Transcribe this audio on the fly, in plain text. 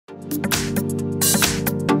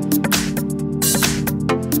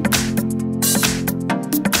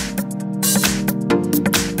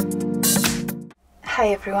Hi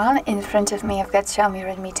everyone, in front of me I've got Xiaomi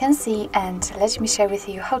Redmi 10C and let me share with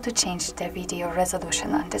you how to change the video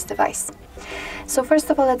resolution on this device. So first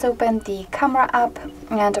of all, let's open the camera app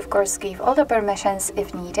and of course give all the permissions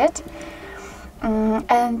if needed.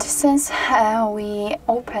 And since we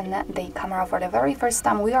open the camera for the very first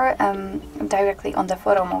time, we are directly on the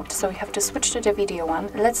photo mode, so we have to switch to the video one.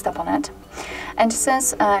 Let's tap on it. And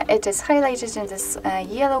since it is highlighted in this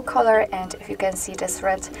yellow color, and if you can see this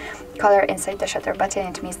red color inside the shutter button,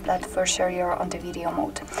 it means that for sure you're on the video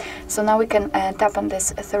mode. So now we can tap on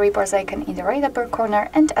this three bars icon in the right upper corner,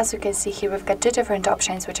 and as you can see here we've got two different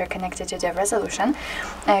options which are connected to the resolution.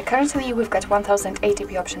 Currently we've got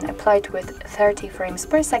 1080p option applied with 30 frames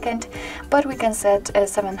per second, but we can set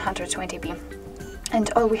 720p. And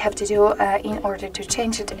all we have to do in order to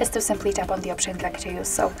change it is to simply tap on the option click to use.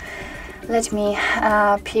 So let me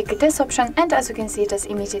pick this option, and as you can see it is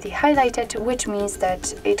immediately highlighted, which means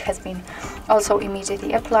that it has been also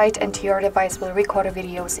immediately applied and your device will record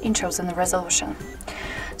videos in chosen resolution.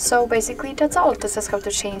 So basically that's all. This is how to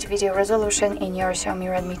change video resolution in your Xiaomi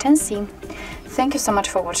Redmi 10C. Thank you so much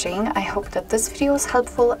for watching. I hope that this video was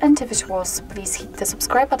helpful, and if it was, please hit the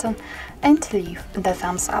subscribe button and leave the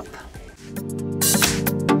thumbs up.